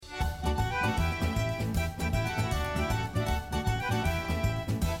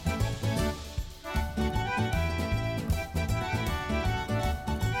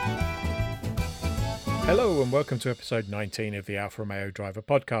Hello and welcome to episode 19 of the Alfa Romeo Driver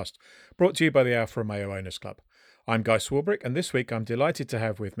Podcast, brought to you by the Alfa Romeo Owners Club. I'm Guy Swarbrick, and this week I'm delighted to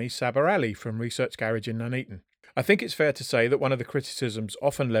have with me Saber from Research Garage in Nuneaton. I think it's fair to say that one of the criticisms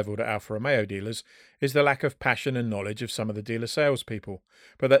often levelled at Alfa Romeo dealers is the lack of passion and knowledge of some of the dealer salespeople,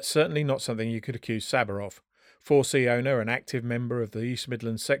 but that's certainly not something you could accuse Saber of. 4C owner and active member of the East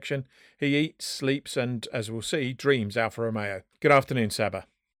Midlands Section, he eats, sleeps and, as we'll see, dreams Alfa Romeo. Good afternoon, Saber.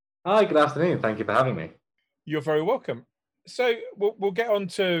 Hi, good afternoon. Thank you for having me. You're very welcome. So we'll get on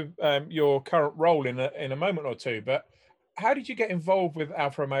to your current role in a moment or two, but how did you get involved with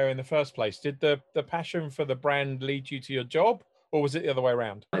Alfa Romeo in the first place? Did the passion for the brand lead you to your job, or was it the other way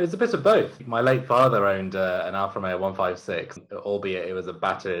around? It was a bit of both. My late father owned an Alfa Romeo 156, albeit it was a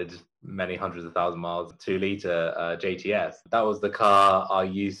battered, many hundreds of thousand miles, 2-litre JTS. That was the car I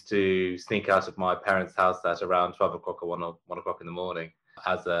used to sneak out of my parents' house at around 12 o'clock or 1 o'clock in the morning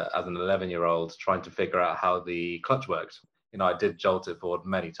as an 11-year-old, trying to figure out how the clutch worked. You know, I did jolt it forward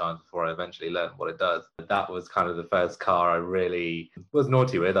many times before I eventually learned what it does. That was kind of the first car I really was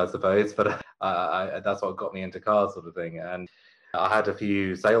naughty with, I suppose, but that's what got me into cars, sort of thing. And I had a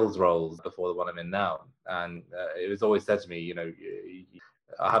few sales roles before the one I'm in now. And it was always said to me, you know,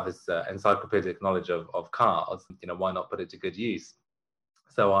 I have this encyclopedic knowledge of cars, you know, why not put it to good use?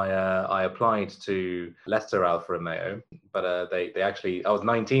 So I applied to Leicester Alfa Romeo, but they actually, I was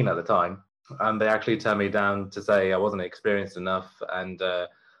 19 at the time, and they actually turned me down to say I wasn't experienced enough and I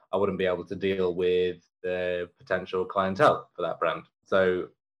wouldn't be able to deal with the potential clientele for that brand. So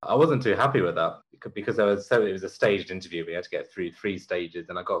I wasn't too happy with that because it was a staged interview. We had to get through 3 stages,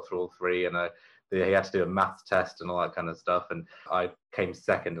 and I got through all 3, and he had to do a maths test and all that kind of stuff. And I came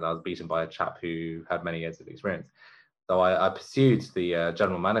second, and I was beaten by a chap who had many years of experience. So I pursued the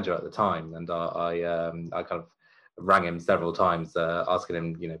general manager at the time, and I kind of rang him several times, asking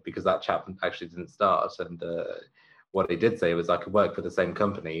him, you know, because that chap actually didn't start. And what he did say was I could work for the same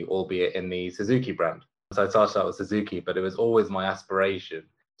company, albeit in the Suzuki brand. So I started out with Suzuki, but it was always my aspiration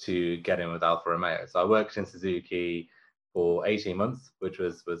to get in with Alfa Romeo. So I worked in Suzuki for 18 months, which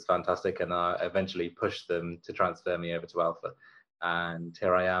was fantastic. And I eventually pushed them to transfer me over to Alfa. And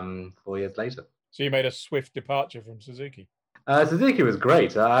here I am 4 years later. So you made a swift departure from Suzuki. Suzuki was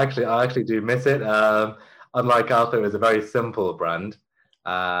great. I actually do miss it. Unlike Alfa, it was a very simple brand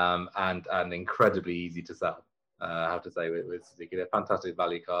and incredibly easy to sell. I have to say with Suzuki, they're fantastic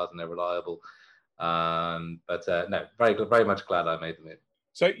value cars and they're reliable. But no, very much glad I made the move.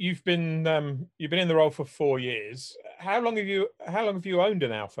 So you've been in the role for 4 years. How long have you owned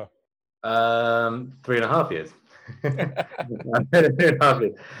an Alfa? 3.5 years. 3.5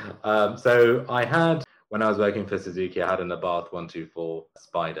 years. So I had, when I was working for Suzuki, I had an Abarth 124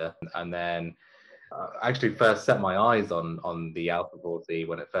 Spider, and then actually first set my eyes on the Alfa 4C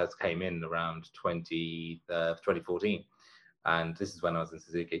when it first came in around 2014, and this is when I was in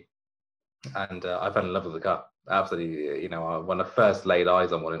Suzuki, and I fell in love with the car. Absolutely, you know, when I first laid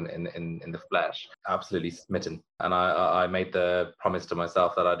eyes on one in the flesh, absolutely smitten, and I made the promise to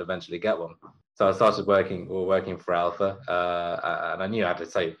myself that I'd eventually get one. So I started working for Alfa, and I knew I had to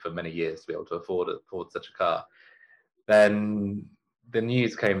save for many years to be able to afford such a car. Then the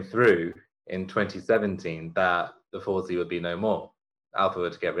news came through in 2017 that the 4C would be no more. Alfa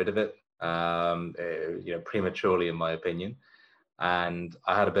were to get rid of it, you know, prematurely in my opinion. And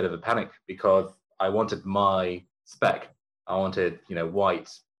I had a bit of a panic because I wanted my spec. I wanted, you know,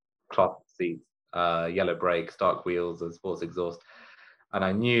 white cloth seats, yellow brakes, dark wheels, and sports exhaust. And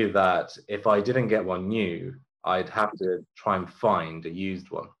I knew that if I didn't get one new, I'd have to try and find a used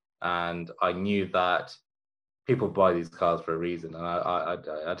one. And I knew that people buy these cars for a reason. And I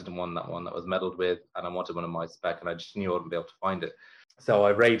didn't want that one that was meddled with, and I wanted one of my spec, and I just knew I wouldn't be able to find it. So I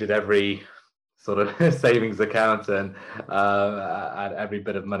raided every sort of savings account and every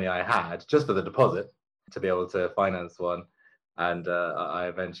bit of money I had just for the deposit to be able to finance one. And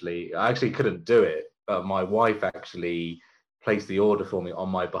I actually couldn't do it, but my wife actually placed the order for me on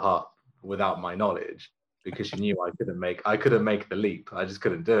my behalf without my knowledge, because she knew I couldn't make the leap. I just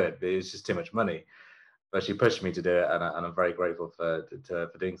couldn't do it. It was just too much money. But she pushed me to do it, and I'm very grateful for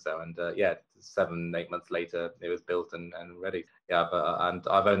doing so. And 7-8 months later, it was built and ready. Yeah, and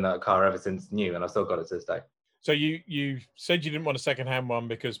I've owned that car ever since new, and I've still got it to this day. So you said you didn't want a second-hand one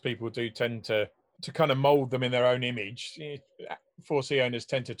because people do tend to kind of mould them in their own image. 4C owners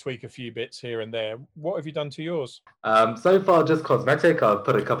tend to tweak a few bits here and there. What have you done to yours? So far, just cosmetic. I've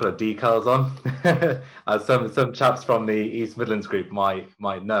put a couple of decals on. Some chaps from the East Midlands group might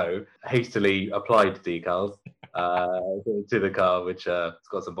know. Hastily applied decals to the car, which has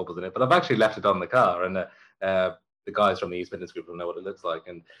got some bubbles in it. But I've actually left it on the car, and the guys from the East Midlands group will know what it looks like.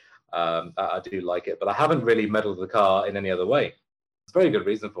 And I do like it, but I haven't really meddled with the car in any other way. It's a very good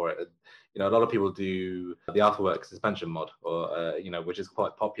reason for it. A lot of people do the AlphaWorks suspension mod, or which is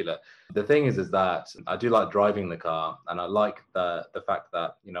quite popular. The thing is that I do like driving the car, and I like the fact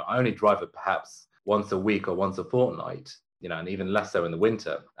that I only drive it perhaps once a week or once a fortnight, and even less so in the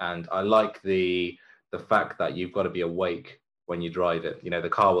winter. And I like the fact that you've got to be awake when you drive it. The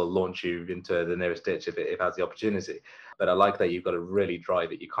car will launch you into the nearest ditch if it has the opportunity. But I like that you've got to really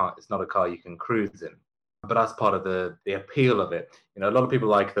drive it. It's not a car you can cruise in. But that's part of the appeal of it. A lot of people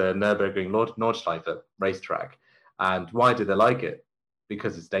like the Nürburgring Nordschleife racetrack. And why do they like it?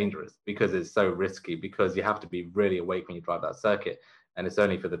 Because it's dangerous, because it's so risky, because you have to be really awake when you drive that circuit. And it's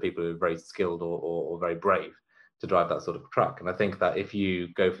only for the people who are very skilled or very brave to drive that sort of track. And I think that if you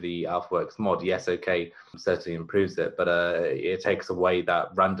go for the AlphaWorks mod, yes, okay, certainly improves it, but it takes away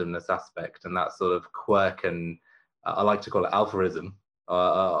that randomness aspect and that sort of quirk, and I like to call it alphaism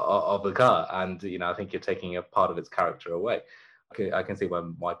of the car. And I think you're taking a part of its character away. I can see why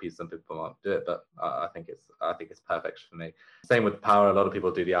some people might do it, but I think it's perfect for me. Same with power. A lot of people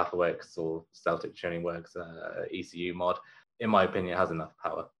do the AlphaWorks or Celtic Tuning Works ECU mod. In my opinion, it has enough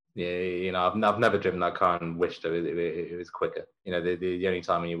power. Yeah, I've never driven that car and wished it was quicker. The only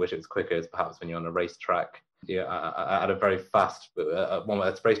time when you wish it was quicker is perhaps when you're on a racetrack. At a very fast one where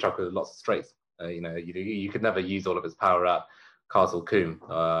it's a racetrack with lots of straights. You could never use all of its power at Castle Combe,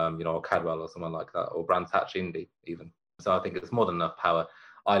 or Cadwell or someone like that, or Brands Hatch Indy even. So I think it's more than enough power.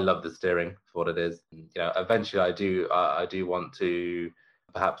 I love the steering for what it is. Eventually I do want to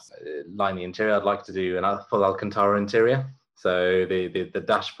perhaps line the interior. I'd like to do a full Alcantara interior. So the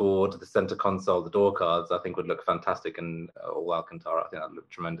dashboard, the center console, the door cards, I think would look fantastic, and all Alcantara. I think that'd look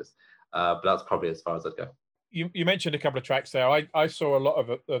tremendous. But that's probably as far as I'd go. You mentioned a couple of tracks there. I saw a lot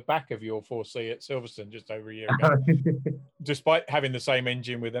of the back of your 4C at Silverstone just over a year ago, despite having the same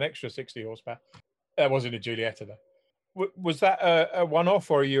engine with an extra 60 horsepower. That wasn't a Giulietta though. Was that a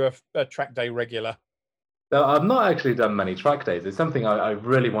one-off, or are you a track day regular? No, I've not actually done many track days. It's something I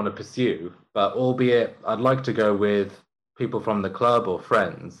really want to pursue, but albeit I'd like to go with people from the club or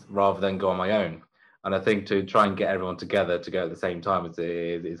friends rather than go on my own. And I think to try and get everyone together to go at the same time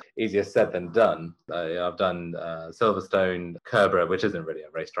is easier said than done. I've done Silverstone, Kerbera, which isn't really a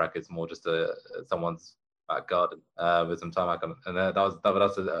racetrack. It's more just someone's back garden with some tarmac on it. And that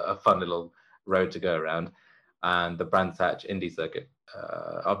was a fun little road to go around. And the Brands Hatch Indy circuit.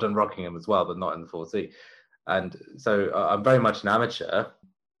 I've done Rockingham as well, but not in the 4C. And so I'm very much an amateur,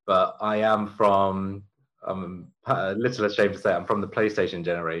 but I am from, I'm a little ashamed to say, I'm from the PlayStation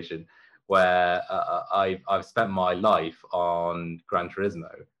generation, where I've spent my life on Gran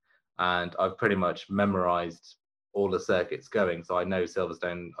Turismo, and I've pretty much memorized all the circuits going. So I know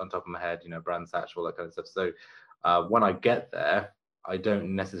Silverstone on top of my head, Brands Hatch, all that kind of stuff. So when I get there, I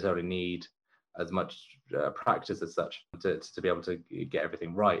don't necessarily need as much practice as such to be able to get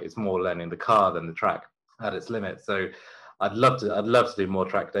everything right. It's more learning the car than the track at its limit. So I'd love to do more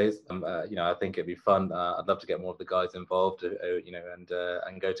track days. I think it'd be fun. I'd love to get more of the guys involved,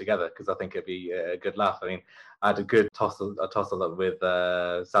 and go together, because I think it'd be a good laugh. I mean, I had a good tussle up with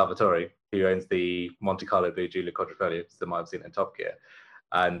Salvatore, who owns the Monte Carlo Blue Giulia Quadrifoglio, so might have seen it in Top Gear,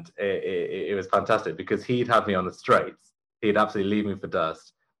 and it was fantastic because he'd have me on the straights, he'd absolutely leave me for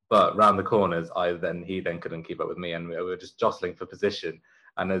dust, but round the corners, he then couldn't keep up with me, and we were just jostling for position.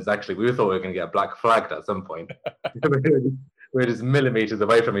 And we thought we were going to get black flagged at some point. We're just millimeters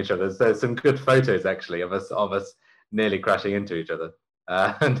away from each other. There's some good photos actually of us nearly crashing into each other.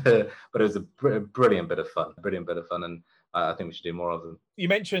 But it was a brilliant bit of fun, and I think we should do more of them. You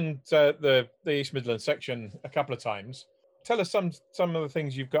mentioned the East Midlands section a couple of times. Tell us some of the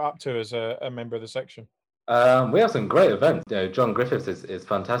things you've got up to as a member of the section. We have some great events. John Griffiths is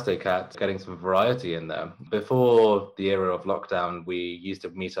fantastic at getting some variety in there. Before the era of lockdown, we used to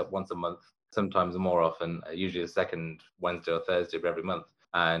meet up once a month, sometimes more often, usually the second Wednesday or Thursday of every month.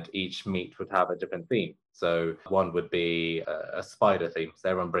 And each meet would have a different theme. So one would be a spider theme. So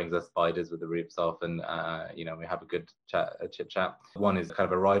everyone brings us spiders with the roofs off, and we have a good chit chat. One is kind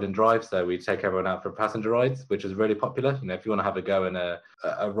of a ride and drive. So we take everyone out for passenger rides, which is really popular. If you want to have a go in a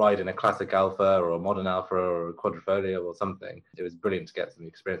ride in a classic Alfa or a modern Alfa or a Quadrifoglio or something, it was brilliant to get some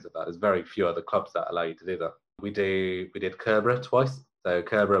experience of that. There's very few other clubs that allow you to do that. We did Kerbera twice. So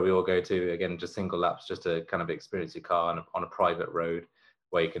Kerbera we all go to, again, just single laps, just to kind of experience your car on a private road,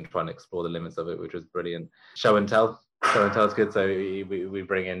 where you can try and explore the limits of it, which was brilliant. Show and tell, show and tell is good. So we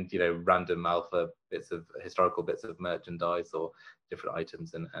bring in, random Alpha historical bits of merchandise or different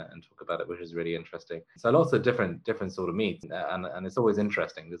items and talk about it, which is really interesting. So lots of different sort of meets, and it's always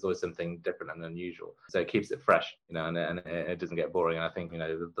interesting. There's always something different and unusual. So it keeps it fresh, and it doesn't get boring. And I think,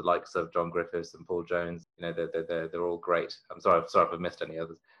 the likes of John Griffiths and Paul Jones, they're all great. I'm sorry if I've missed any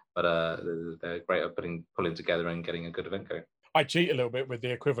others, but they're great at pulling together and getting a good event going. I cheat a little bit with the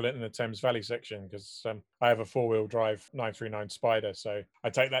equivalent in the Thames Valley section because I have a 4-wheel drive 939 Spider, so I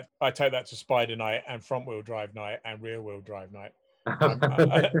take that to Spider night and front-wheel drive night and rear-wheel drive night. And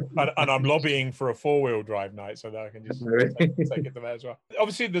I'm lobbying for a 4-wheel drive night so that I can just take it to that as well.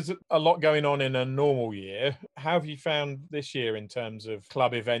 Obviously, there's a lot going on in a normal year. How have you found this year in terms of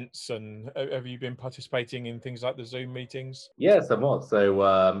club events, and have you been participating in things like the Zoom meetings? Yeah, somewhat.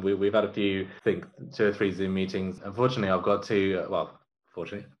 So we've had a few, I think 2 or 3 Zoom meetings. Unfortunately, I've got to,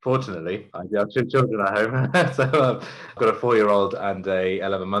 fortunately, I have 2 children at home. So I've got a 4-year-old and a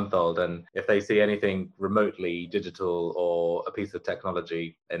 11-month-old. And if they see anything remotely digital or a piece of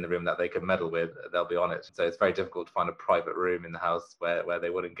technology in the room that they can meddle with, they'll be on it. So it's very difficult to find a private room in the house where they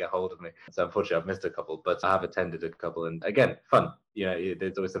wouldn't get hold of me. So unfortunately, I've missed a couple, but I have attended a couple. And again, fun.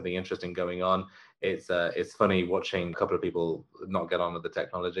 There's always something interesting going on. It's funny watching a couple of people not get on with the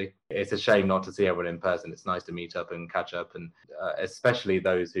technology. It's a shame not to see everyone in person. It's nice to meet up and catch up, and especially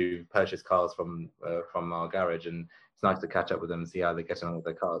those who purchase cars from our garage. And it's nice to catch up with them and see how they're getting on with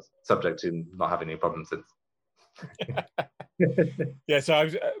their cars, subject to not having any problems since. Yeah, so I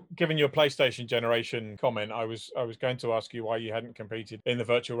was giving you a PlayStation generation comment. I was going to ask you why you hadn't competed in the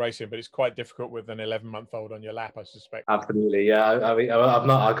virtual racing, but it's quite difficult with an 11-month-old on your lap, I suspect. Absolutely, yeah. I mean,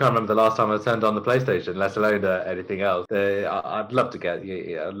 I can't remember the last time I turned on the PlayStation, let alone anything else. I'd love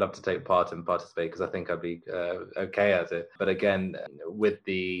to I'd love to take part and participate because I think I'd be okay at it. But again, with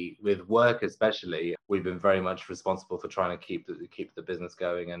work especially, we've been very much responsible for trying to keep the business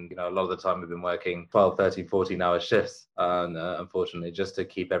going. And a lot of the time we've been working 12, 13, 14-hour shifts. And unfortunately, just to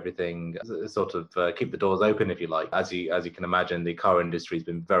keep everything sort of keep the doors open, if you like. As you can imagine, the car industry has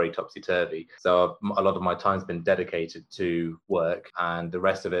been very topsy-turvy. So a lot of my time's been dedicated to work, and the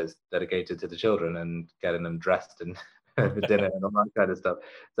rest of it's dedicated to the children and getting them dressed and for dinner and all that kind of stuff.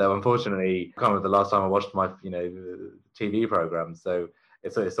 So unfortunately, I can't remember the last time I watched my TV program. So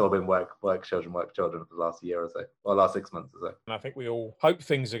it's all been work, children for the last year or so, or last 6 months or so. And I think we all hope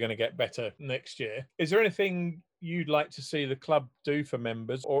things are going to get better next year. Is there anything you'd like to see the club do for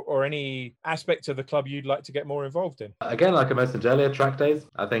members, or any aspect of the club you'd like to get more involved in? Again, like I mentioned earlier, track days.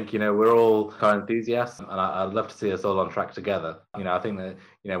 I think, we're all car enthusiasts, and I'd love to see us all on track together. I think that,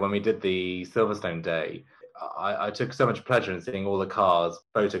 when we did the Silverstone Day, I took so much pleasure in seeing all the cars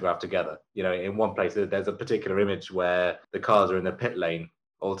photographed together. In one place, there's a particular image where the cars are in the pit lane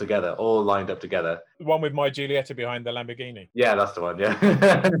all together, all lined up together. The one with my Giulietta behind the Lamborghini. Yeah, that's the one. Yeah.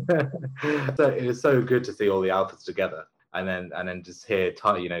 So it was so good to see all the Alphas together, and then just hear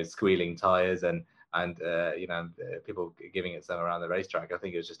squealing tires and people giving it some around the racetrack. I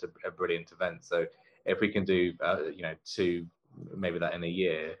think it was just a brilliant event. So if we can do maybe that in a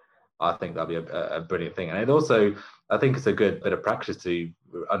year, I think that'll be a brilliant thing. And it also, I think it's a good bit of practice to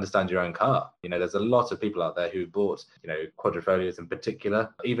understand your own car. There's a lot of people out there who bought, quadrifolios in particular,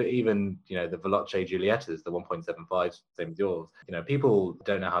 even the Veloce Giuliettas, the 1.75, same as yours. People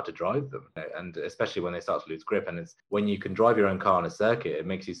don't know how to drive them, and especially when they start to lose grip. And it's when you can drive your own car on a circuit, it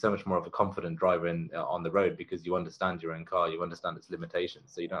makes you so much more of a confident driver on the road, because you understand your own car, you understand its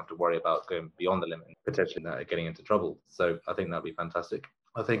limitations, so you don't have to worry about going beyond the limit, potentially getting into trouble. So I think that'd be fantastic.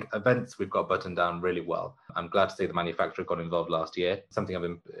 I think events we've got buttoned down really well. I'm glad to see the manufacturer got involved last year. Something I've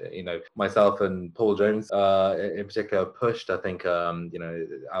been, myself and Paul Jones in particular pushed. I think,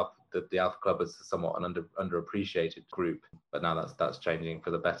 the Alpha Club is somewhat an underappreciated group, but now that's changing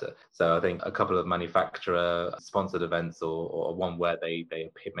for the better. So I think a couple of manufacturer sponsored events, or one where they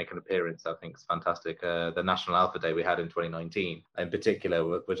make an appearance, I think is fantastic. The National Alpha Day we had in 2019 in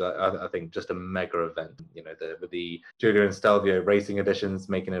particular, which I think just a mega event. With the Giulio and Stelvio racing editions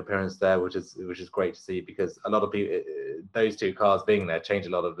making an appearance there, which is great to see, because a lot of people, those 2 cars being there changed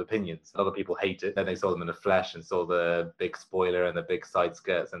a lot of opinions. A lot of people hate it. Then they saw them in the flesh and saw the big spoiler and the big side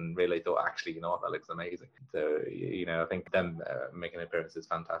skirts and really thought, actually, that looks amazing. So, I think them making an appearance is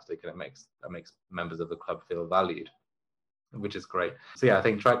fantastic, and it makes members of the club feel valued, which is great. So yeah, I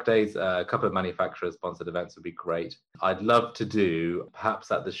think track days, a couple of manufacturer sponsored events would be great. I'd love to do,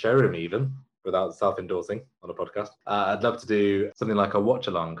 perhaps at the showroom even, without self-endorsing on a podcast, I'd love to do something like a watch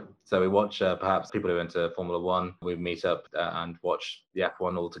along. So we watch perhaps people who enter Formula One, we meet up and watch the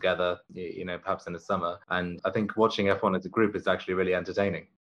F1 all together, perhaps in the summer. And I think watching F1 as a group is actually really entertaining.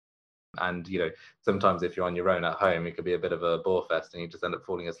 And, sometimes if you're on your own at home, it could be a bit of a bore fest and you just end up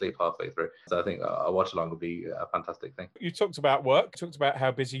falling asleep halfway through. So I think a watch along would be a fantastic thing. You talked about work, talked about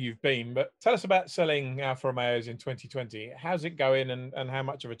how busy you've been, but tell us about selling Alfa Romeos in 2020. How's it going and how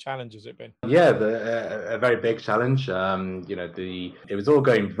much of a challenge has it been? Yeah, a very big challenge. It was all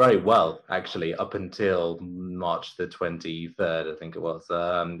going very well, actually, up until March the 23rd, I think it was.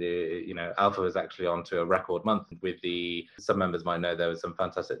 Alfa was actually on to a record month some members might know there were some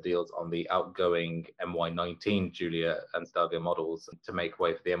fantastic deals on the outgoing MY19 Giulia and Stelvio models to make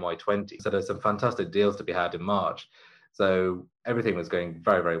way for the MY20. So there's some fantastic deals to be had in March. So everything was going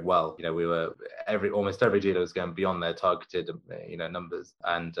very, very well. We were almost every dealer was going beyond their targeted, numbers,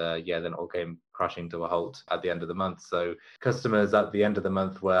 and then it all came crashing to a halt at the end of the month. So customers at the end of the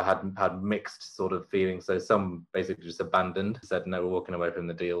month had mixed sort of feelings. So some basically just abandoned, said no, we're walking away from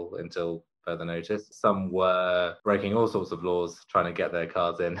the deal until further notice. Some were breaking all sorts of laws, trying to get their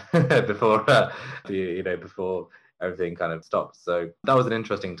cars in before everything kind of stopped. So that was an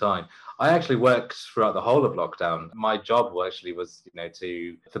interesting time. I actually worked throughout the whole of lockdown. My job actually was,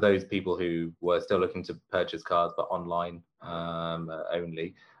 for those people who were still looking to purchase cars, but online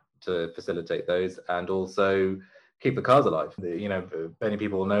only, to facilitate those, and also keep the cars alive. Many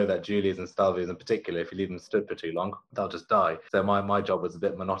people know that Giulias and Stelvios in particular, if you leave them stood for too long, they'll just die. So my job was a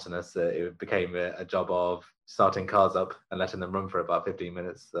bit monotonous. It became a job of starting cars up and letting them run for about 15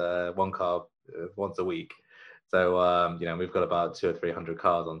 minutes, one car once a week. So, we've got about 200 or 300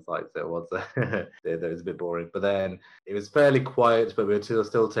 cars on site. So it was, it was a bit boring. But then it was fairly quiet, but we were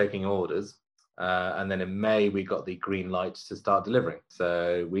still taking orders. And then in May, we got the green light to start delivering.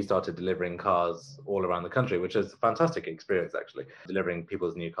 So we started delivering cars all around the country, which is a fantastic experience, actually, delivering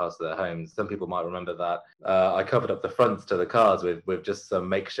people's new cars to their homes. Some people might remember that I covered up the fronts to the cars with just some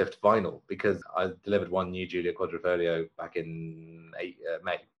makeshift vinyl, because I delivered one new Giulia Quadrifoglio back in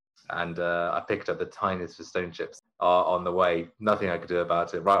May. And I picked up the tiniest of stone chips on the way. Nothing I could do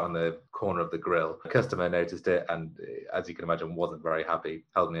about it, right on the corner of the grill. The customer noticed it and, as you can imagine, wasn't very happy,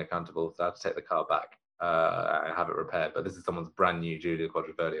 held me accountable. So I had to take the car back and have it repaired. But this is someone's brand new Giulia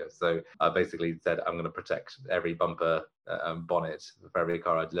Quadrifoglio. So I basically said, I'm going to protect every bumper and bonnet for every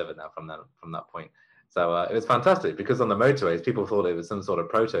car I deliver now from that point. So it was fantastic, because on the motorways, people thought it was some sort of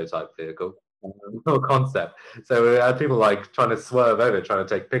prototype vehicle. No concept. So we had people like trying to swerve over, trying to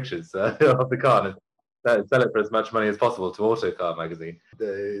take pictures of the car and sell it for as much money as possible to Autocar magazine.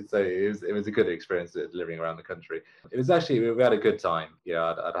 So it was a good experience delivering around the country. It was actually, we had a good time.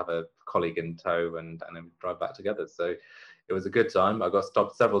 I'd have a colleague in tow and then we'd drive back together. So it was a good time. I got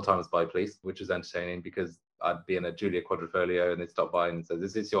stopped several times by police, which was entertaining, because I'd be in a Giulia Quadrifoglio and they'd stop by and say,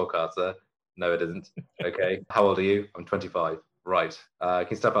 "This is your car, sir." "No, it isn't." "Okay. How old are you?" "I'm 25. "Right. Can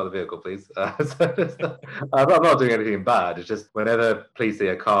you step out of the vehicle, please?" I'm not doing anything bad. It's just whenever police see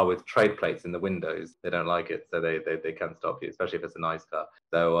a car with trade plates in the windows, they don't like it, so they can stop you, especially if it's a nice car.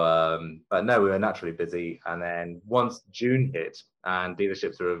 So, but no, we were naturally busy. And then once June hit and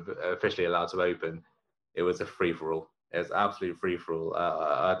dealerships were officially allowed to open, it was a free-for-all. It was absolute free-for-all.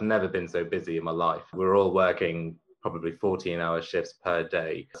 I've never been so busy in my life. We were all working probably 14-hour shifts per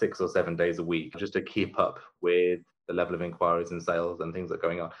day, 6 or 7 days a week, just to keep up with the level of inquiries and sales and things that are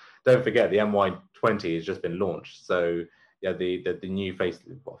going on. Don't forget, the MY20 has just been launched. So yeah, the new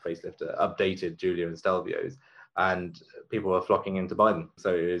updated Giulia and Stelvios, and people are flocking in to buy them.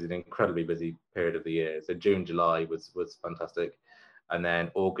 So it is an incredibly busy period of the year. So June, July was fantastic. And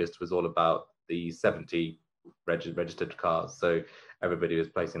then August was all about the 70 registered cars. So everybody was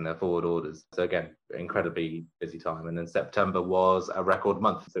placing their forward orders. So again, incredibly busy time. And then September was a record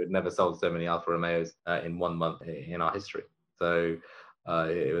month. So we'd never sold so many Alfa Romeos in 1 month in our history. So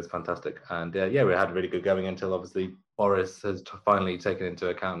it was fantastic. And we had really good going until obviously Boris has finally taken into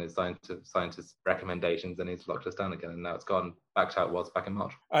account his scientists' recommendations and he's locked us down again. And now it's gone back to how it was back in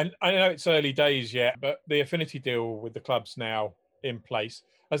March. And I know it's early days yet, but the affinity deal with the clubs now in place,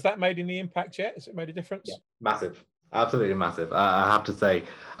 has that made any impact yet? Has it made a difference? Yeah, massive. Absolutely massive. I have to say,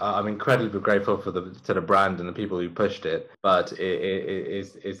 I'm incredibly grateful to the brand and the people who pushed it. But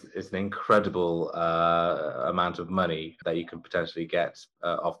it's an incredible amount of money that you can potentially get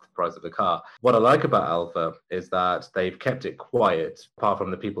off the price of the car. What I like about Alfa is that they've kept it quiet, apart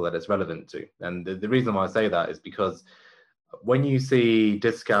from the people that it's relevant to. And the reason why I say that is because when you see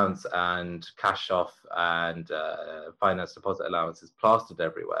discounts and cash off and finance deposit allowances plastered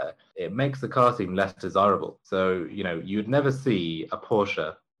everywhere, it makes the car seem less desirable. So, you'd never see a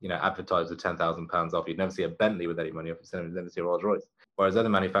Porsche, advertised with £10,000 off. You'd never see a Bentley with any money off. You'd never see a Rolls Royce. Whereas other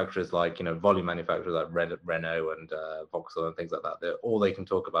manufacturers like, volume manufacturers like Renault and Vauxhall and things like that, all they can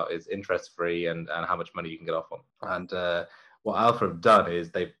talk about is interest-free and how much money you can get off on. And what Alfa have done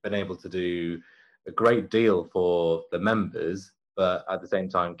is they've been able to do a great deal for the members, but at the same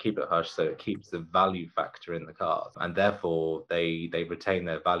time keep it hush so it keeps the value factor in the cars, and therefore they retain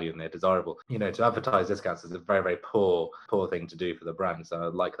their value and they're desirable. To advertise discounts is a very, very poor thing to do for the brand. So I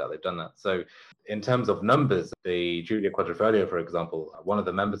like that they've done that. So in terms of numbers, the Giulia Quadrifoglio, for example, one of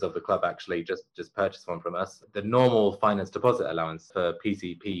the members of the club actually just purchased one from us. The normal finance deposit allowance for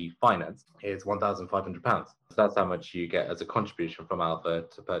PCP finance is £1,500. So that's how much you get as a contribution from Alfa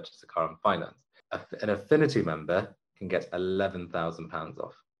to purchase a car on finance. An affinity member can get £11,000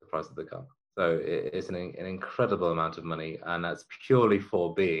 off the price of the car. So it's an incredible amount of money, and that's purely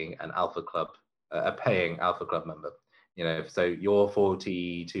for being an Alfa Club, a paying Alfa Club member. So your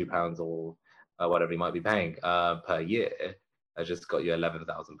 £42 or whatever you might be paying per year has just got you £11,000.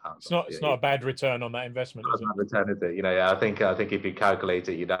 It's not a bad return on that investment, is it? Not a bad return, is it? I think if you calculate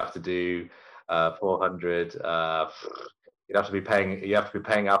it, you'd have to do 400. You have to be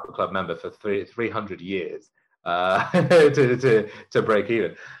paying Alfa Club member for 300 years to break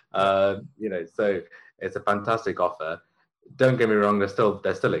even. So it's a fantastic offer. Don't get me wrong, they're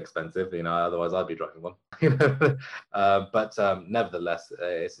still expensive. Otherwise I'd be driving one. But nevertheless,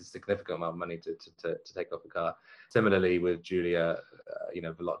 it's a significant amount of money to take off a car. Similarly with Giulia,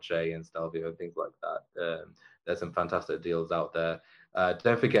 Veloce and Stelvio and things like that. There's some fantastic deals out there.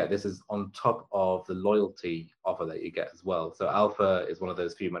 Don't forget, this is on top of the loyalty offer that you get as well. So Alfa is one of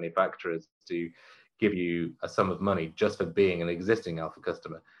those few manufacturers to give you a sum of money just for being an existing Alfa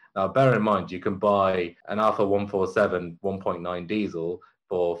customer. Now, bear in mind, you can buy an Alfa 147 1.9 diesel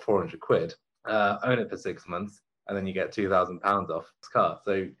for 400 quid, own it for 6 months, and then you get £2,000 off this car.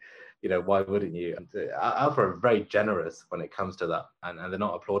 So, why wouldn't you? Alfa are very generous when it comes to that, and they're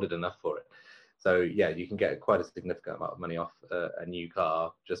not applauded enough for it. So yeah, you can get quite a significant amount of money off a new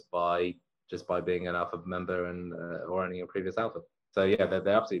car just by being an Alfa member and or owning a previous Alfa. So yeah, they're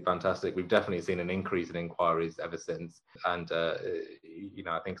absolutely fantastic. We've definitely seen an increase in inquiries ever since, and I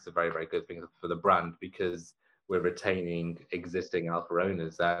think it's a very, very good thing for the brand because we're retaining existing Alfa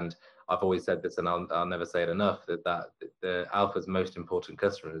owners. And I've always said this, and I'll never say it enough, that the Alfa's most important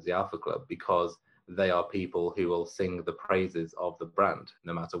customer is the Alfa Club, because they are people who will sing the praises of the brand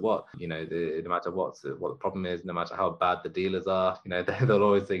no matter what. No matter what the problem is, no matter how bad the dealers are, they'll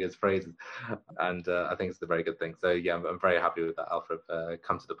always sing his praises. And I think it's a very good thing. So yeah, I'm very happy with that Alfa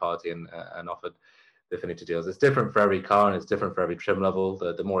come to the party and offered the affinity deals. It's different for every car and it's different for every trim level.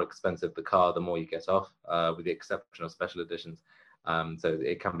 The more expensive the car, the more you get off, with the exception of special editions. So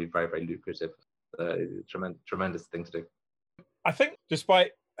it can be very, very lucrative. Tremendous thing to do. I think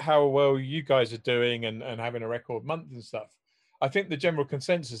despite how well you guys are doing and having a record month and stuff, I think the general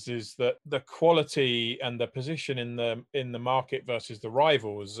consensus is that the quality and the position in the market versus the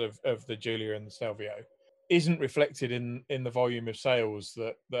rivals of the Giulia and the Stelvio isn't reflected in the volume of sales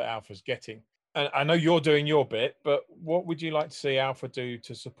that Alfa's getting. And I know you're doing your bit, but what would you like to see Alfa do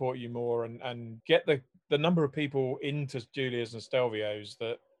to support you more and get the number of people into Giulias and Stelvios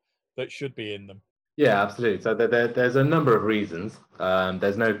that should be in them? Yeah, absolutely. So there's a number of reasons.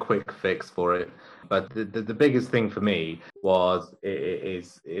 There's no quick fix for it, but the biggest thing for me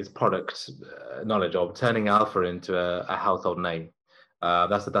is product knowledge, of turning Alfa into a household name.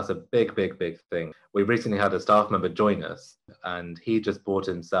 That's a big thing. We recently had a staff member join us, and he just bought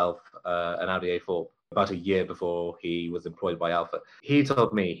himself an Audi A4 about a year before he was employed by Alfa. He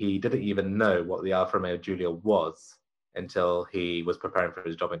told me he didn't even know what the Alfa Romeo Giulia was until he was preparing for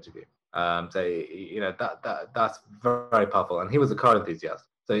his job interview. So that's very powerful, and he was a car enthusiast.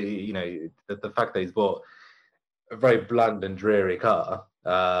 So the fact that he's bought a very bland and dreary car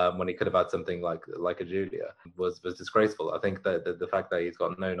when he could have had something like a Giulia was disgraceful. I think that the fact that he's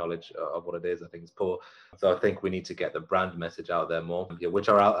got no knowledge of what it is, I think is poor. So I think we need to get the brand message out there more, which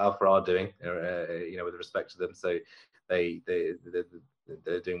our Alfa are doing, with respect to them. So they're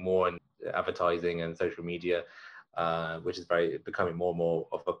doing more in advertising and social media, which is becoming more and more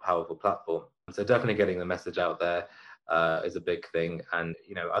of a powerful platform. So definitely getting the message out there is a big thing. And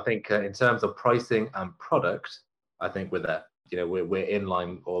I think in terms of pricing and product, I think we're there. We're in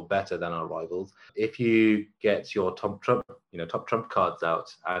line or better than our rivals. If you get your top trump cards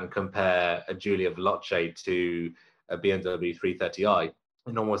out and compare a Giulia Veloce to a BMW 330i,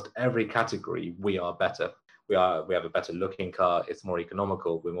 in almost every category we are better. We have a better looking car. It's more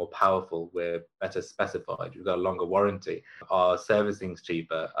economical. We're more powerful. We're better specified. We've got a longer warranty. Our servicing's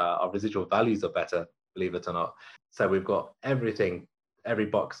cheaper. Our residual values are better, believe it or not. So we've got everything, every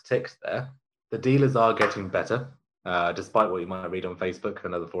box ticked there. The dealers are getting better, despite what you might read on Facebook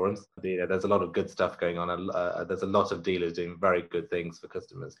and other forums. There's a lot of good stuff going on. There's a lot of dealers doing very good things for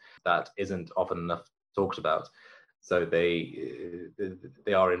customers that isn't often enough talked about. So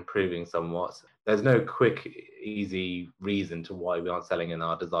they are improving somewhat. There's no quick, easy reason to why we aren't selling in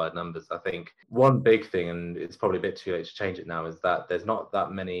our desired numbers. I think one big thing, and it's probably a bit too late to change it now, is that there's not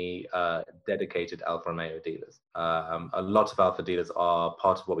that many dedicated Alfa Romeo dealers. A lot of Alfa dealers are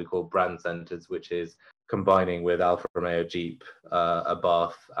part of what we call brand centers, which is combining with Alfa Romeo, Jeep,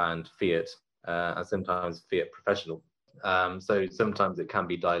 Abarth, and Fiat, and sometimes Fiat Professional. So sometimes it can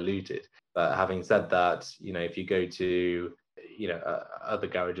be diluted. But having said that, if you go to, other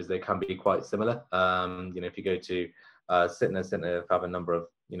garages, they can be quite similar. If you go to Sytner have a number of,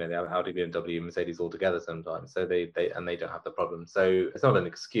 they have Audi, BMW, Mercedes all together sometimes. So they don't have the problem. So it's not an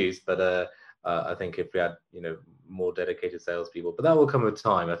excuse, but I think if we had, more dedicated salespeople, but that will come with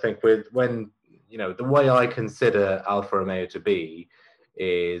time. I think the way I consider Alfa Romeo to be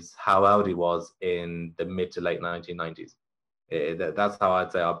is how Audi was in the mid to late 1990s. That's how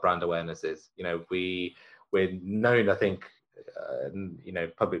I'd say our brand awareness is. We're known, I think,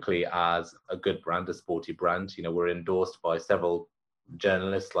 publicly as a good brand, a sporty brand. We're endorsed by several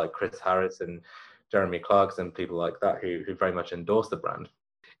journalists like Chris Harris and Jeremy Clarkson, people like that, who very much endorse the brand.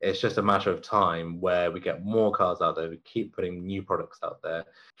 It's just a matter of time where we get more cars out there, we keep putting new products out there,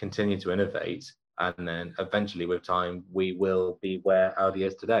 continue to innovate, and then eventually with time, we will be where Audi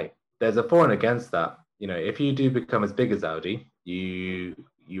is today. There's a for and against that. If you do become as big as Audi, you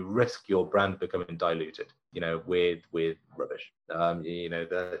risk your brand becoming diluted, with rubbish.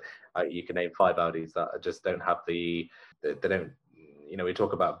 You can name 5 Audis that just don't have they don't, we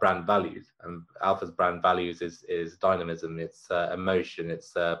talk about brand values, and Alfa's brand values is dynamism, it's emotion,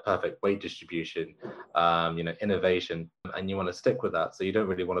 it's perfect weight distribution, innovation, and you want to stick with that. So you don't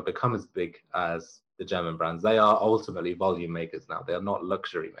really want to become as big as the German brands. They are ultimately volume makers now. They are not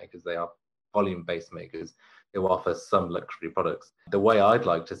luxury makers. They are volume-based makers who offer some luxury products. The way I'd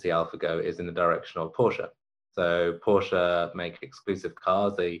like to see Alfa go is in the direction of Porsche. So Porsche make exclusive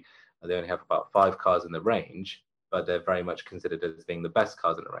cars. They only have about 5 cars in the range, but they're very much considered as being the best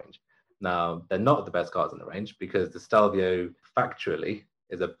cars in the range. Now, they're not the best cars in the range because the Stelvio factually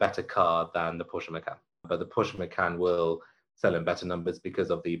is a better car than the Porsche Macan. But the Porsche Macan will sell in better numbers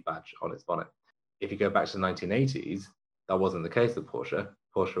because of the badge on its bonnet. If you go back to the 1980s, that wasn't the case with Porsche.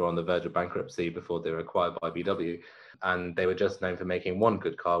 Porsche were on the verge of bankruptcy before they were acquired by VW, and they were just known for making one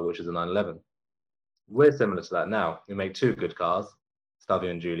good car, which is a 911. We're similar to that now. We make 2 good cars,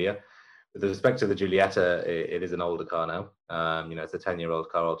 Stelvio and Giulia. With respect to the Giulietta, it is an older car now. It's a 10-year-old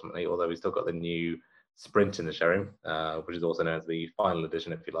car ultimately, although we've still got the new Sprint in the showroom, which is also known as the final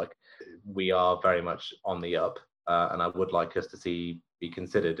edition, if you like. We are very much on the up, and I would like us to be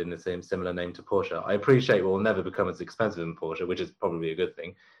considered in the same similar name to Porsche. I appreciate we'll never become as expensive as Porsche, which is probably a good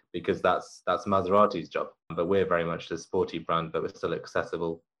thing, because that's Maserati's job. But we're very much a sporty brand, but we're still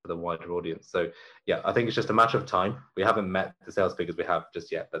accessible for the wider audience. So yeah, I think it's just a matter of time. We haven't met the sales figures we have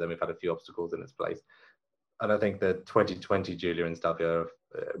just yet, but then we've had a few obstacles in its place. And I think the 2020 Giulia and Stelvio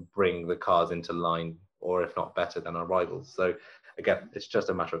bring the cars into line, or if not better than our rivals. So again, it's just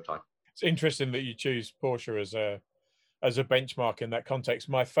a matter of time. It's interesting that you choose Porsche as a benchmark in that context.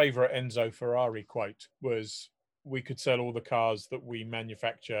 My favorite Enzo Ferrari quote was, "We could sell all the cars that we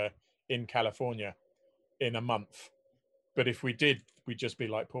manufacture in California in a month, but if we did, we'd just be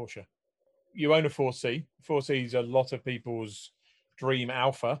like Porsche." You own a 4C. 4C is a lot of people's dream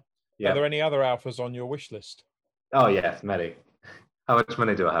Alfa. Yeah. Are there any other Alfas on your wish list? Oh yes, many. How much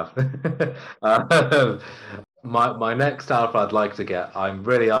money do I have? My next Alfa I'd like to get, I'm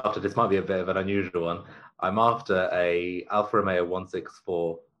really after, this might be a bit of an unusual one, I'm after a Alfa Romeo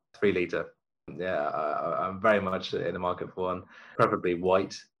 164 3-litre. Yeah, I'm very much in the market for one, preferably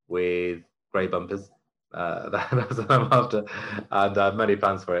white with grey bumpers. That's what I'm after, and many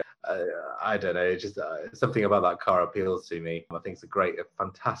plans for it. I don't know, it's just something about that car appeals to me. I think it's a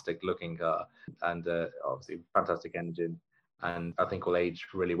fantastic looking car, and obviously fantastic engine, and I think will age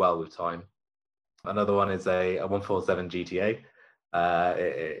really well with time. Another one is a 147 GTA,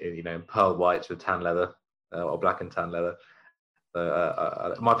 pearl white with tan leather, or black and tan leather.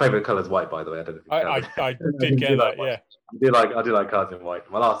 My favourite colour is white, by the way. I don't know if I did get that, yeah. I do like cars in white.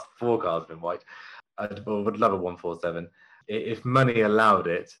 My last 4 cars have been white. I would love a 147. If money allowed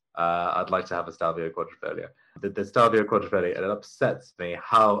it, I'd like to have a Stelvio Quadrifoglio. The Stelvio Quadrifoglio, it upsets me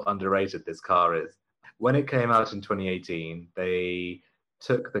how underrated this car is. When it came out in 2018, they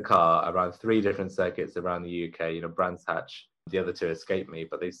took the car around 3 different circuits around the UK, Brands Hatch. The other 2 escaped me,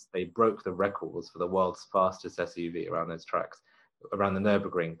 but they broke the records for the world's fastest SUV around those tracks, around the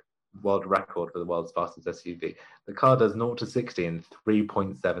Nürburgring, world record for the world's fastest SUV. The car does 0 to 60 in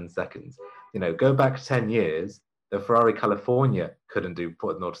 3.7 seconds. Go back 10 years, The Ferrari California couldn't do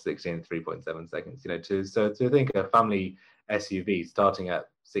put 0 to 60 in 3.7 seconds. To think a family SUV starting at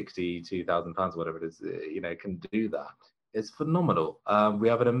 £62,000, whatever it is, can do that. It's phenomenal. We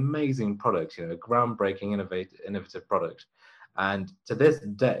have an amazing product, a groundbreaking, innovative product. And to this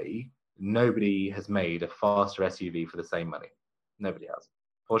day, nobody has made a faster SUV for the same money. Nobody has.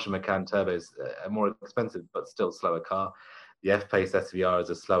 Porsche Macan Turbo is a more expensive but still slower car. The F-Pace SVR is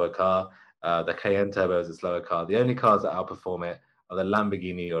a slower car. The Cayenne Turbo is a slower car. The only cars that outperform it are the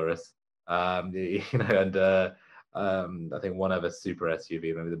Lamborghini Urus, and I think one other super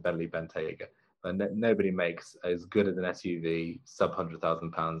SUV, maybe the Bentley Bentayga. But nobody makes as good as an SUV sub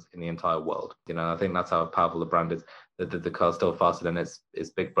 £100,000 in the entire world. I think that's how powerful the brand is. The car's still faster than its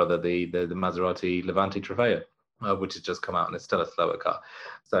big brother, the Maserati Levante Treveo, which has just come out, and it's still a slower car.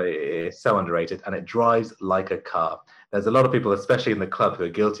 So it's so underrated, and it drives like a car. There's a lot of people, especially in the club, who are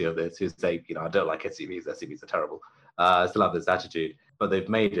guilty of this, who say, I don't like SUVs. SUVs are terrible. I still have this attitude, but they've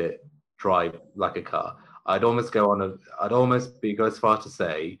made it drive like a car. I'd almost go as far to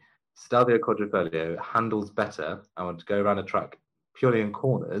say Stelvio Quadrifoglio handles better and would go around a track purely in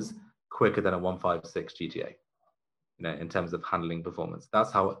corners quicker than a 156 GTA. In terms of handling performance.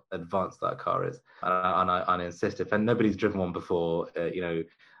 That's how advanced that car is. And I insist, if nobody's driven one before, in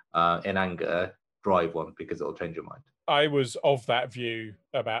anger, drive one, because it'll change your mind. I was of that view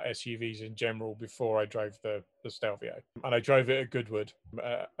about SUVs in general before I drove the Stelvio. And I drove it at Goodwood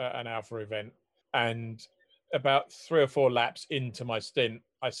at an Alfa event. And about 3 or 4 laps into my stint,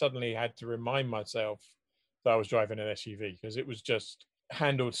 I suddenly had to remind myself that I was driving an SUV, because it was just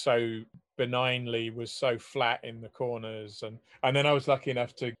handled so benignely, was so flat in the corners, and then I was lucky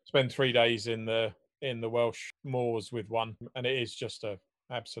enough to spend 3 days in the Welsh moors with one, and it is just a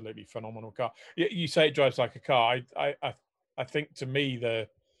absolutely phenomenal car. You say it drives like a car. I think, to me, the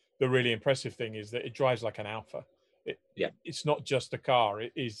really impressive thing is that it drives like an Alfa. It's not just a car.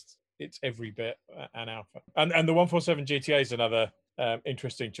 It's every bit an Alfa. And the 147 GTA is another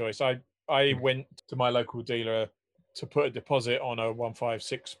interesting choice. I went to my local dealer to put a deposit on a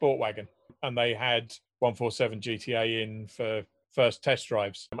 156 Sport Wagon, and they had 147 GTA in for first test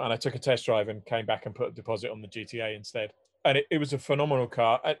drives. And I took a test drive and came back and put a deposit on the GTA instead. And it was a phenomenal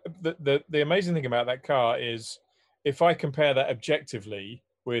car. The amazing thing about that car is, if I compare that objectively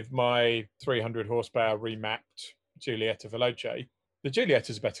with my 300 horsepower remapped Giulietta Veloce, the Giulietta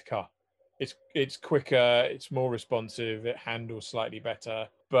is a better car. It's quicker, it's more responsive, it handles slightly better,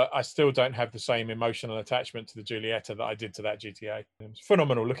 but I still don't have the same emotional attachment to the Giulietta that I did to that GTA. It's a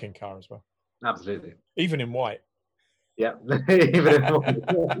phenomenal looking car as well. Absolutely. Even in white. Yeah, even in white.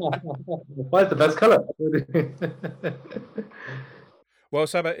 White's the best colour. Well,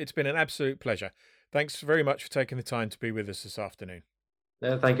 Saber, it's been an absolute pleasure. Thanks very much for taking the time to be with us this afternoon.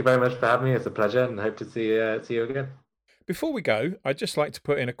 Thank you very much for having me. It's a pleasure, and hope to see you again. Before we go, I'd just like to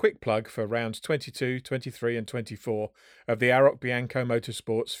put in a quick plug for rounds 22, 23 and 24 of the Aroc Bianco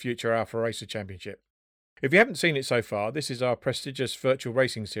Motorsports Future Alpha Racer Championship. If you haven't seen it so far, this is our prestigious virtual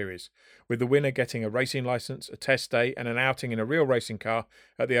racing series, with the winner getting a racing licence, a test day and an outing in a real racing car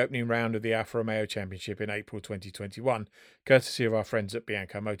at the opening round of the Alfa Romeo Championship in April 2021, courtesy of our friends at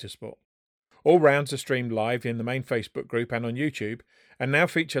Bianco Motorsport. All rounds are streamed live in the main Facebook group and on YouTube, and now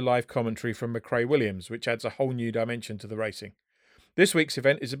feature live commentary from McRae Williams, which adds a whole new dimension to the racing. This week's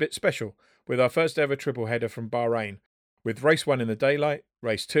event is a bit special, with our first ever triple header from Bahrain, with race 1 in the daylight,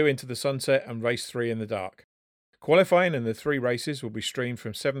 race 2 into the sunset and race 3 in the dark. Qualifying in the 3 races will be streamed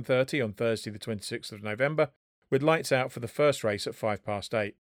from 7:30 on Thursday the 26th of November, with lights out for the first race at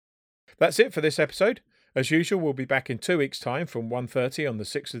 8:05. That's it for this episode. As usual, we'll be back in 2 weeks' time from 1:30 on the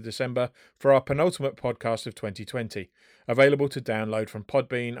 6th of December for our penultimate podcast of 2020, available to download from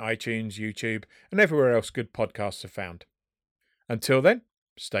Podbean, iTunes, YouTube, and everywhere else good podcasts are found. Until then,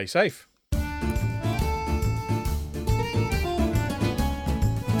 stay safe.